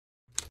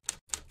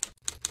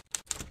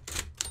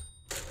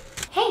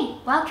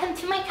welcome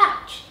to my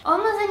couch.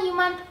 Almost a new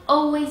month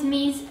always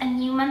means a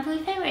new monthly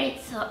favorite,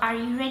 so are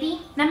you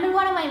ready? Number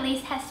one on my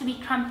list has to be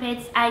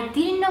crumpets. I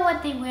didn't know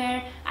what they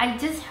were, I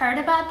just heard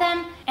about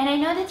them, and I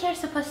know that you're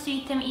supposed to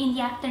eat them in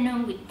the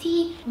afternoon with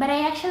tea, but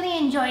I actually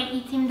enjoy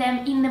eating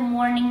them in the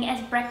morning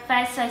as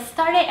breakfast, so I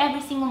started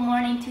every single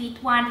morning to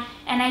eat one,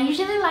 and I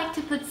usually like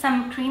to put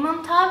some cream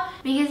on top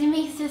because it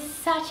makes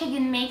just such a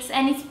good mix,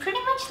 and it's pretty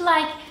much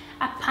like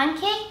a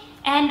pancake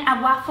and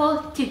a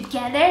waffle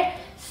together.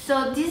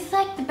 So this is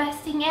like the best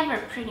thing ever,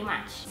 pretty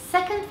much.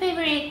 Second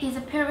favorite is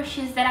a pair of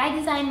shoes that I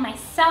designed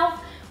myself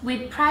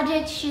with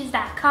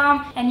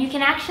projectshoes.com, and you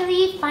can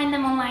actually find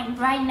them online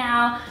right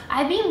now.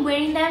 I've been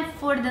wearing them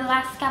for the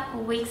last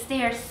couple weeks.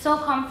 They are so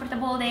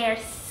comfortable, they are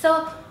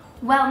so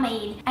well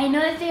made. I know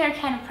that they are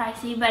kind of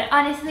pricey, but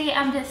honestly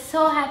I'm just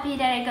so happy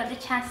that I got the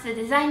chance to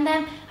design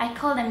them. I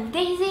call them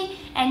Daisy,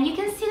 and you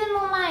can see them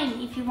online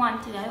if you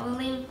want to. I will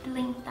leave the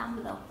link down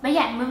below. But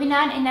yeah, moving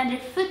on, another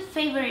food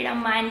favorite of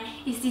mine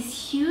is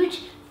this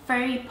huge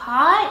furry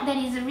pot that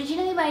is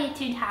originally by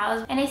Etude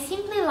House, and I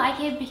simply like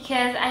it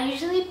because I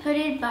usually put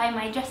it by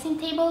my dressing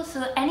table,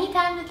 so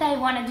anytime that I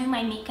want to do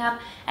my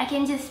makeup I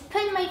can just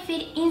put my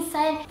feet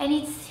inside and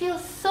it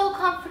feels so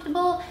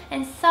comfortable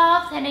and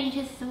soft, and I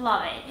just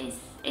love it.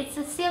 It's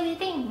a silly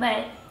thing,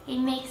 but it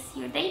makes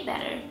your day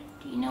better.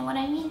 Do you know what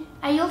I mean?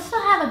 I also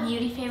have a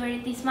beauty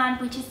favorite this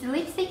month, which is the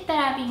lipstick that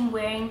I've been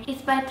wearing.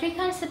 It's by 3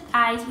 Concept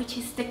Eyes, which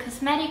is the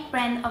cosmetic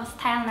brand of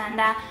Style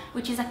Nanda,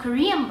 which is a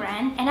Korean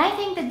brand. And I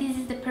think that this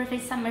is the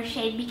perfect summer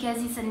shade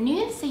because it's a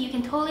nude, so you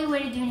can totally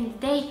wear it during the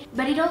day,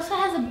 but it also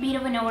has a bit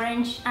of an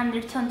orange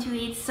undertone to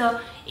it, so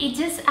it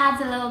just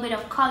adds a little bit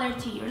of color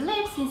to your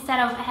lips instead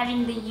of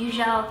having the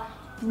usual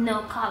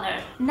no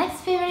color.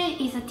 Next favorite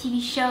is a TV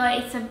show.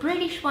 It's a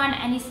British one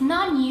and it's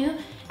not new.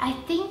 I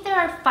think there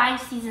are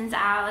 5 seasons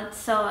out,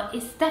 so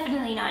it's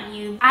definitely not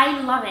new. I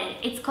love it.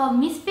 It's called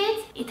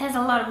Misfits. It has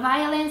a lot of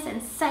violence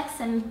and sex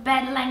and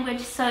bad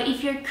language, so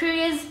if you're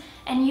curious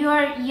and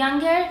you're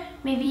younger,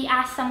 maybe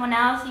ask someone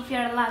else if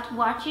you're allowed to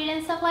watch it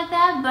and stuff like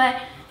that,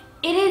 but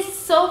it is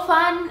so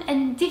fun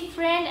and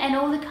different, and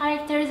all the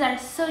characters are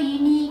so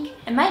unique.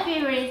 And my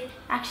favorite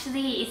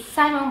actually is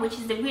Simon, which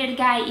is the weird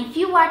guy. If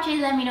you watch it,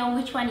 let me know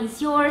which one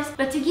is yours.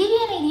 But to give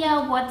you an idea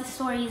of what the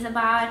story is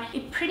about,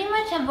 it pretty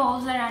much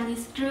evolves around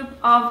this group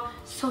of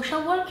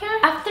social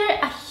workers. After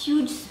a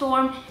huge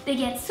storm, they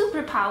get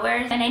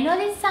superpowers, and I know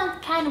this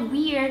sounds kind of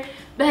weird,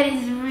 but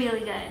it's really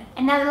good.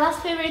 And now the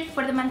last favorite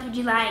for the month of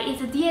July is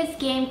a DS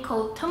game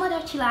called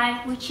Tomodachi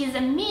Life, which is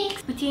a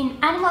mix between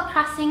Animal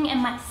Crossing and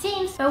My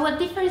Sims, but what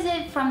differs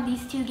it from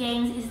these two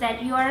games is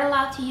that you are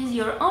allowed to use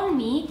your own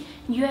Mii,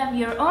 you have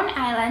your own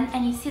island,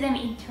 and you see them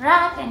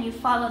interact and you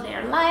follow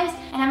their lives.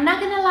 And I'm not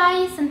gonna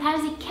lie,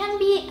 sometimes it can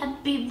be a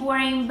bit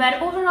boring,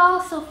 but overall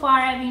so far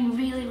I've been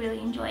really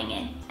enjoying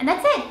it. And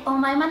that's it! All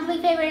my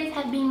monthly favorites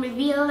have been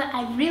revealed.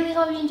 I really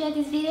hope you enjoyed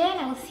this video, and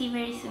I will see you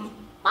very soon.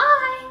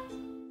 Bye!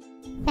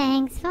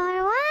 Thanks for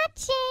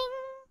watching!